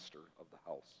the master of the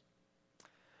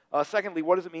house. Secondly,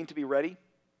 what does it mean to be ready?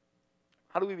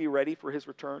 How do we be ready for his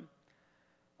return?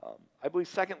 I believe,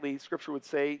 secondly, Scripture would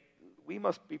say we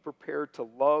must be prepared to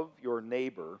love your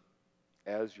neighbor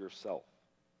as yourself.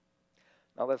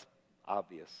 Now, that's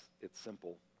obvious. It's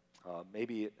simple.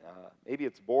 Maybe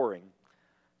it's boring,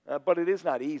 but it is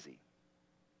not easy.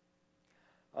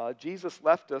 Jesus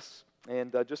left us,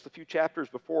 and just a few chapters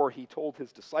before, he told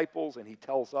his disciples, and he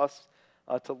tells us,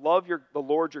 to love the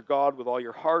Lord your God with all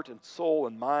your heart and soul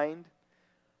and mind.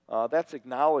 That's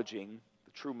acknowledging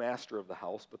the true master of the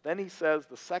house. But then he says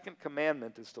the second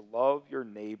commandment is to love your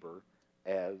neighbor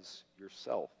as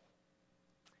yourself.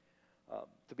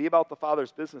 To be about the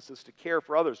Father's business is to care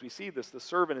for others. We see this. The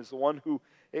servant is the one who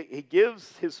he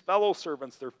gives his fellow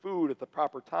servants their food at the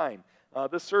proper time.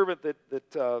 This servant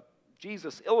that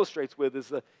Jesus illustrates with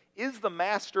is the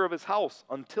master of his house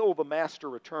until the master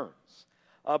returns.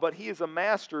 But he is a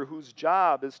master whose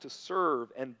job is to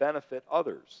serve and benefit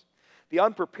others. The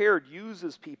unprepared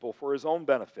uses people for his own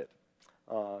benefit.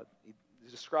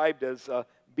 He's described as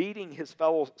beating his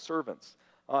fellow servants.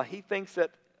 He thinks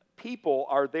that people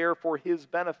are there for his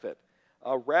benefit,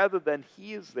 rather than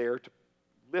he is there to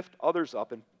lift others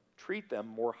up and treat them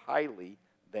more highly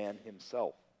than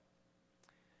himself.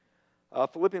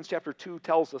 Philippians chapter 2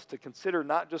 tells us to consider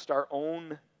not just our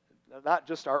own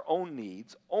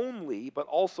needs only, but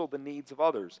also the needs of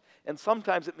others. And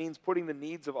sometimes it means putting the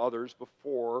needs of others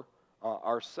before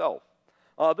ourselves.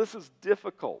 This is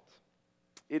difficult.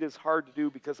 It is hard to do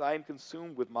because I am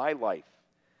consumed with my life,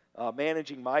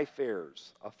 managing my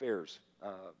affairs,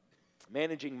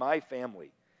 managing my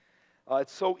family.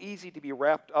 It's so easy to be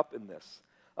wrapped up in this.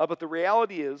 But the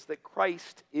reality is that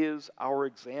Christ is our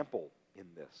example in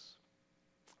this.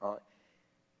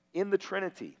 In the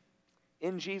Trinity,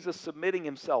 in Jesus submitting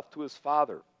himself to his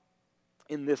Father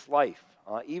in this life,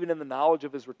 even in the knowledge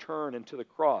of his return and to the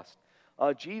cross,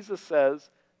 Jesus says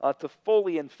to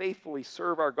fully and faithfully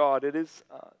serve our God, it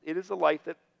is a life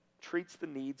that treats the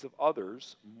needs of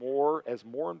others more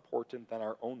important than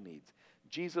our own needs.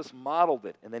 Jesus modeled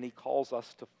it, and then he calls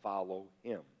us to follow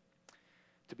him.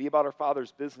 To be about our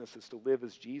Father's business is to live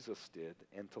as Jesus did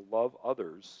and to love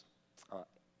others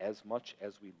as much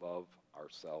as we love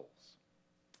ourselves.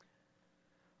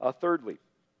 Thirdly,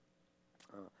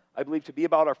 I believe to be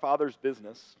about our Father's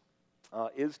business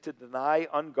is to deny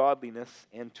ungodliness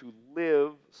and to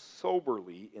live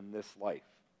soberly in this life.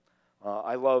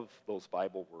 I love those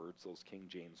Bible words, those King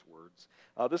James words.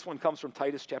 This one comes from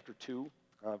Titus chapter 2,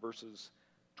 verses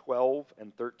 12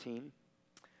 and 13,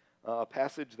 a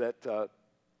passage that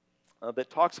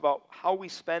talks about how we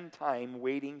spend time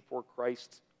waiting for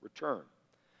Christ's return.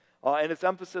 And its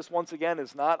emphasis, once again,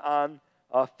 is not on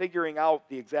figuring out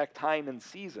the exact time and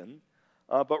season,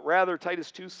 but rather,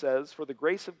 Titus 2 says, "For the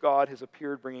grace of God has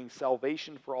appeared, bringing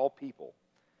salvation for all people,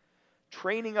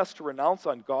 training us to renounce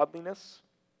ungodliness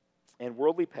and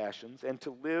worldly passions, and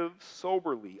to live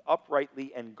soberly,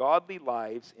 uprightly, and godly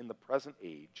lives in the present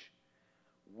age,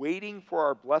 waiting for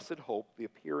our blessed hope, the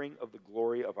appearing of the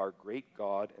glory of our great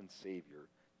God and Savior,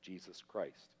 Jesus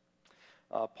Christ."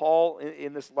 Paul,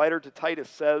 in this letter to Titus,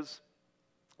 says,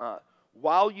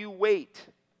 while you wait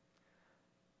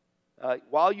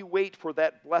for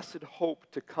that blessed hope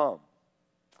to come,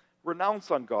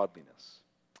 renounce ungodliness,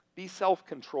 be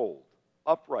self-controlled,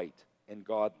 upright, and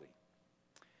godly.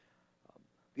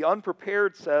 The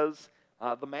unprepared says,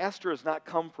 the master has not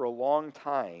come for a long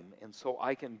time, and so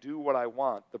I can do what I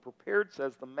want. The prepared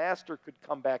says, the master could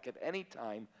come back at any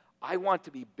time. I want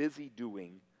to be busy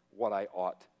doing what I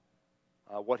ought,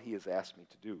 what he has asked me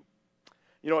to do.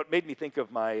 You know, it made me think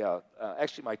of my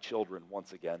children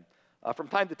once again. From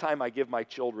time to time, I give my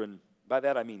children, by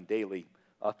that I mean daily,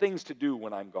 things to do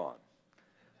when I'm gone.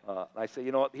 I say,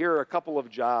 you know what, here are a couple of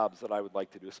jobs that I would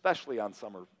like to do, especially on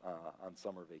summer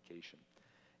vacation.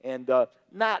 And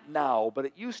not now, but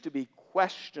it used to be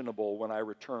questionable when I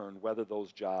returned whether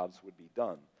those jobs would be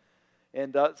done.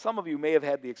 And some of you may have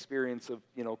had the experience of,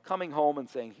 coming home and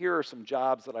saying, here are some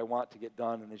jobs that I want to get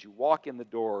done. And as you walk in the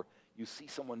door, you see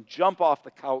someone jump off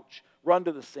the couch, run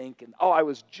to the sink, and, I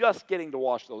was just getting to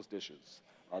wash those dishes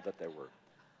that they were.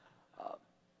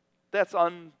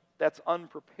 That's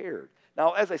unprepared.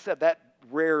 Now, as I said, that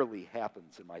rarely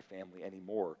happens in my family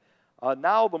anymore.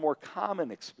 Now the more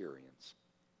common experience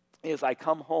is I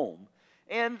come home,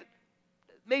 and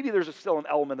maybe there's still an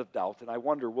element of doubt, and I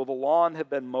wonder, will the lawn have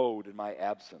been mowed in my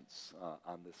absence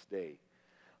on this day?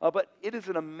 But it is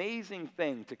an amazing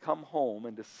thing to come home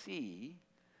and to see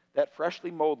that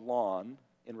freshly mowed lawn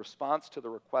in response to the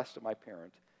request of my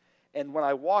parent. And when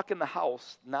I walk in the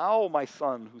house, now my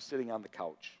son, who's sitting on the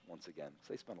couch, once again, because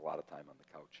they spend a lot of time on the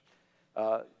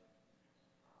couch,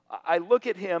 I look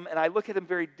at him, and I look at him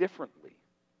very differently.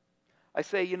 I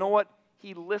say, you know what?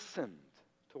 He listened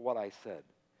to what I said.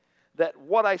 That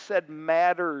what I said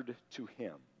mattered to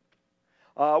him.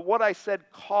 What I said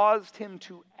caused him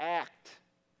to act,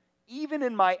 even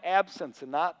in my absence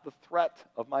and not the threat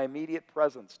of my immediate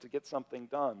presence to get something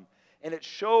done. And it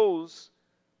shows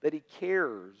that he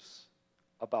cares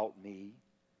about me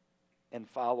and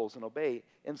follows and obeys.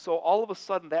 And so all of a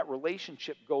sudden that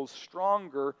relationship goes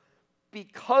stronger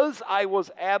because I was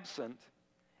absent,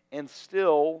 and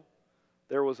still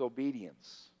there was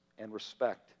obedience and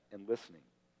respect and listening.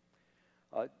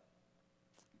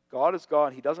 God is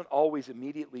God. He doesn't always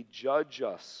immediately judge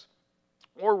us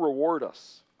or reward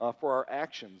us for our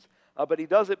actions, but he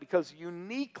does it because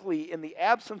uniquely in the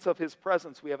absence of his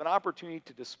presence, we have an opportunity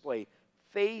to display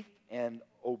faith and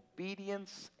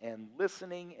obedience and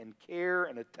listening and care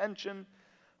and attention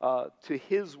to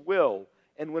his will.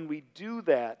 And when we do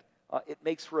that, it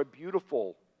makes for a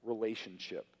beautiful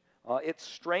relationship. It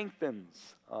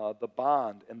strengthens the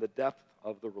bond and the depth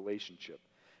of the relationship.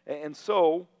 And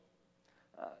so,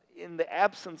 in the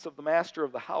absence of the master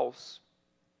of the house,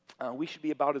 we should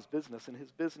be about his business, and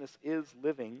his business is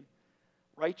living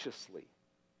righteously,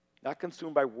 not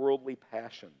consumed by worldly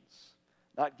passions,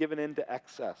 not given in to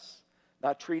excess,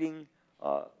 not treating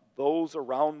those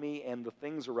around me and the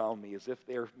things around me as if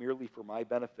they're merely for my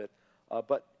benefit,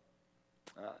 but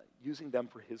using them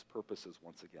for his purposes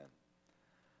once again.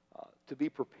 to be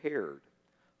prepared,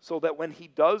 so that when he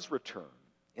does return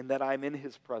and that I'm in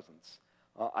his presence,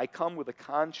 I come with a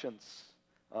conscience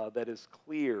that is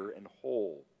clear and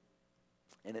whole,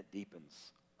 and it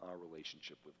deepens our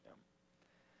relationship with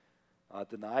him.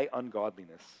 Deny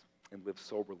ungodliness and live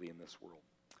soberly in this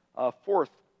world.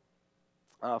 Fourth,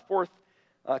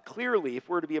 clearly, if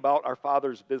we're to be about our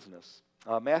Father's business,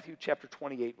 Matthew chapter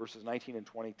 28, verses 19 and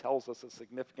 20 tells us a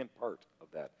significant part of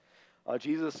that.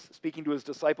 Jesus, speaking to his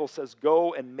disciples, says,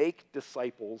 "Go and make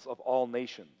disciples of all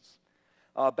nations,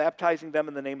 baptizing them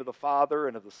in the name of the Father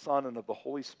and of the Son and of the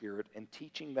Holy Spirit, and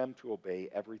teaching them to obey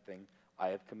everything I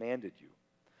have commanded you."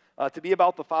 To be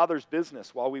about the Father's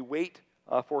business while we wait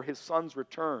for his Son's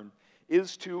return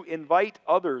is to invite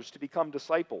others to become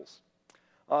disciples,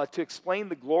 to explain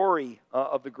the glory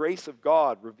of the grace of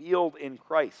God revealed in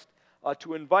Christ,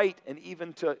 to invite and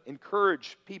even to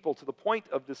encourage people to the point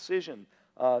of decision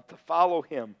to follow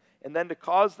him, and then to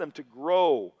cause them to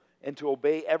grow and to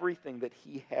obey everything that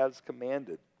he has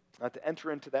commanded, to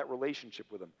enter into that relationship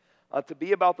with him. To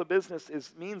be about the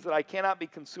business means that I cannot be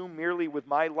consumed merely with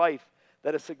my life,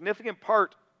 that a significant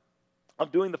part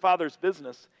of doing the Father's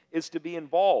business is to be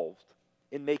involved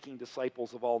in making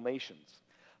disciples of all nations.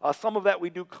 Some of that we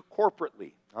do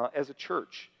corporately as a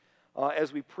church,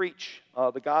 as we preach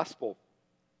the gospel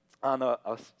on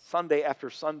a Sunday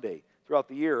after Sunday throughout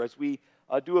the year, as we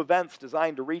do events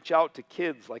designed to reach out to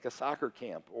kids like a soccer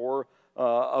camp or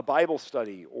a Bible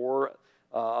study or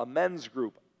a men's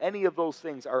group. Any of those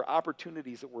things are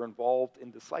opportunities that we're involved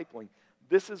in discipling.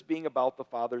 This is being about the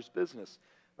Father's business.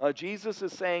 Jesus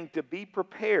is saying to be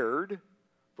prepared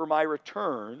for my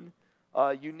return,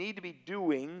 you need to be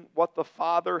doing what the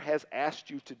Father has asked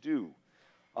you to do.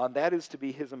 That is to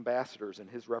be his ambassadors and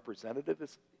his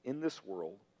representatives in this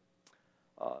world,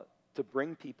 to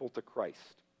bring people to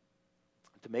Christ,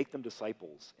 to make them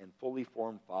disciples and fully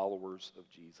formed followers of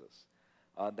Jesus.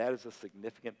 That is a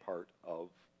significant part of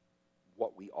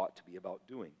what we ought to be about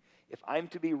doing. If I'm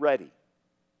to be ready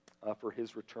for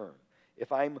his return,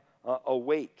 if I'm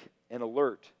awake and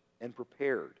alert and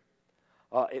prepared,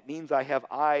 it means I have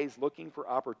eyes looking for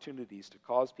opportunities to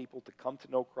cause people to come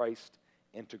to know Christ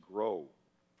and to grow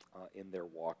in their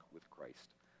walk with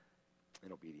Christ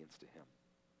in obedience to him.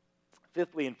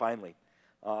 Fifthly and finally,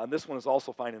 and this one is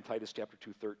also found in Titus chapter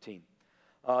 2:13.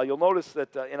 You'll notice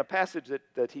that in a passage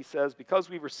that he says, because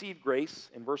we've received grace,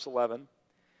 in verse 11,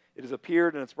 it has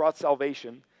appeared and it's brought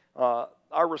salvation,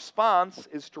 our response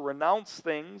is to renounce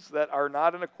things that are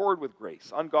not in accord with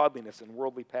grace, ungodliness and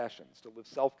worldly passions, to live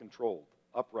self-controlled,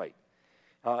 upright.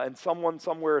 And someone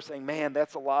somewhere is saying, man,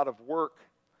 that's a lot of work.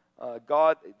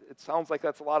 God, it sounds like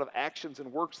that's a lot of actions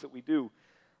and works that we do.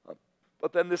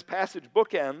 But then this passage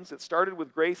bookends. It started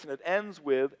with grace and it ends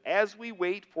with, as we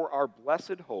wait for our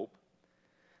blessed hope,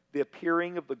 the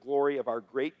appearing of the glory of our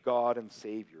great God and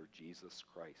Savior, Jesus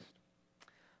Christ.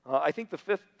 I think the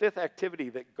fifth activity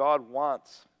that God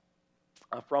wants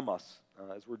from us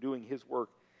as we're doing his work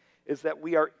is that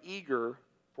we are eager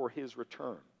for his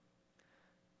return.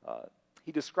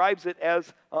 He describes it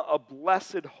as a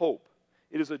blessed hope.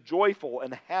 It is a joyful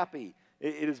and happy,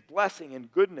 it is blessing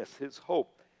and goodness, his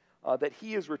hope, that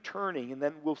he is returning, and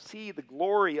then we'll see the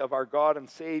glory of our God and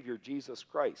Savior, Jesus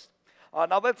Christ.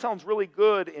 Now that sounds really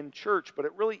good in church, but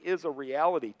it really is a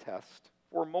reality test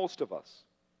for most of us.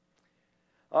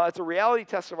 It's a reality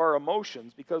test of our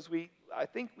emotions because I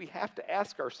think we have to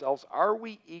ask ourselves, are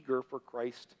we eager for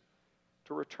Christ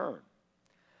to return?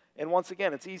 And once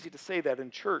again, it's easy to say that in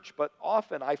church, but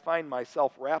often I find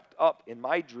myself wrapped up in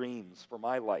my dreams for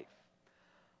my life,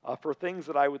 for things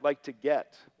that I would like to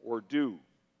get or do,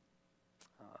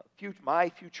 my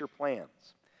future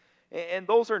plans. And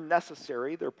those are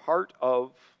necessary. They're part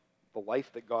of the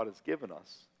life that God has given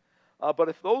us. But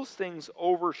if those things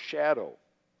overshadow,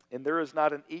 and there is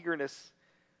not an eagerness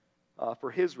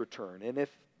for his return, and if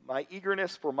my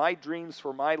eagerness for my dreams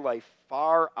for my life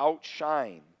far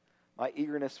outshine my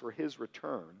eagerness for his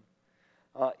return,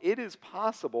 it is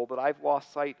possible that I've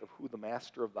lost sight of who the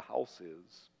master of the house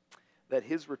is, that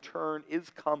his return is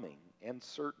coming and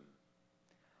certain,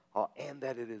 and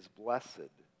that it is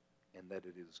blessed and that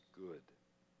it is good.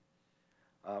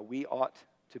 We ought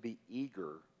to be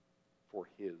eager for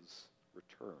his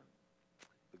return,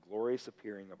 the glorious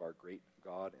appearing of our great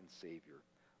God and Savior,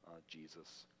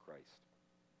 Jesus Christ.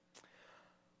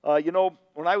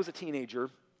 When I was a teenager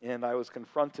and I was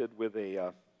confronted with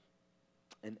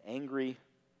an angry,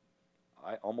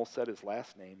 I almost said his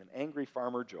last name, an angry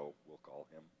Farmer Joe, we'll call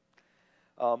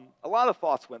him. A lot of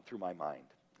thoughts went through my mind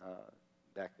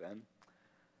back then.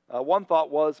 One thought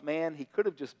was, man, he could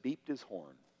have just beeped his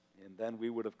horn, and then we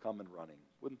would have come and running.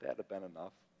 Wouldn't that have been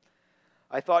enough?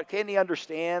 I thought, can he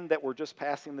understand that we're just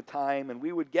passing the time? And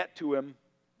we would get to him.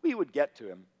 We would get to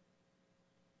him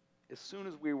as soon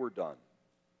as we were done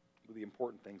with the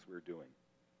important things we were doing.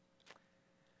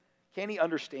 Can he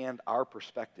understand our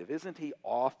perspective? Isn't he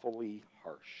awfully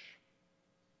harsh?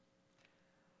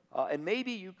 And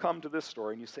maybe you come to this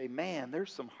story and you say, man,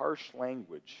 there's some harsh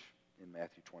language in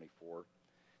Matthew 24.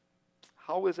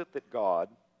 How is it that God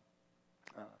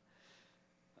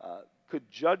could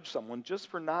judge someone just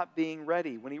for not being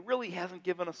ready when he really hasn't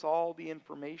given us all the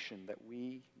information that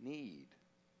we need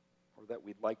or that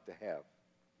we'd like to have?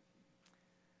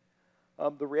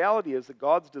 The reality is that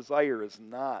God's desire is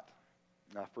not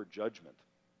for judgment.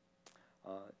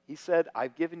 He said,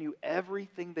 I've given you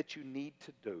everything that you need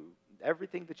to do,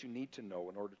 everything that you need to know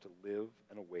in order to live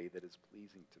in a way that is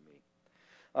pleasing to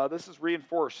me. This is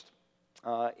reinforced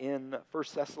in 1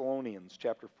 Thessalonians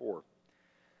chapter 4,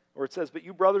 where it says, but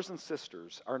you brothers and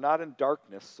sisters are not in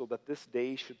darkness so that this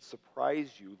day should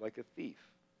surprise you like a thief.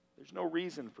 There's no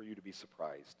reason for you to be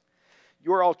surprised.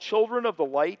 You are all children of the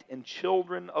light and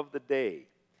children of the day.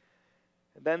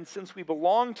 And then, since we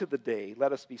belong to the day,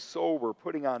 let us be sober,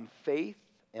 putting on faith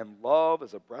and love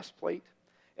as a breastplate,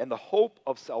 and the hope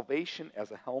of salvation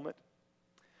as a helmet.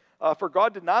 For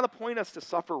God did not appoint us to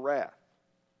suffer wrath,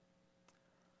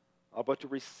 but to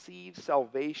receive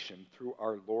salvation through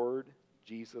our Lord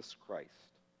Jesus Christ.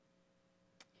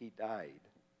 He died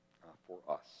for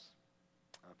us,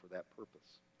 for that purpose.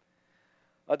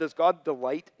 Does God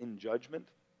delight in judgment?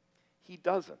 He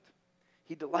doesn't.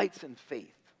 He delights in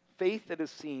faith. Faith that is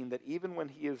seen that even when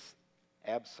he is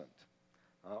absent,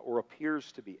 or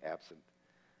appears to be absent,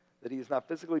 that he is not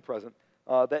physically present,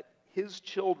 that his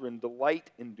children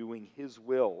delight in doing his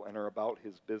will and are about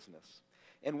his business.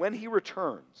 And when he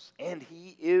returns, and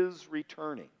he is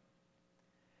returning,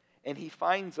 and he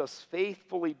finds us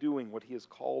faithfully doing what he has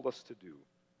called us to do,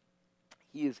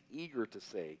 he is eager to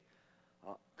say,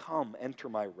 come, enter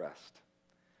my rest.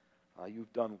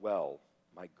 You've done well,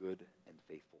 my good and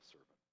faithful servant.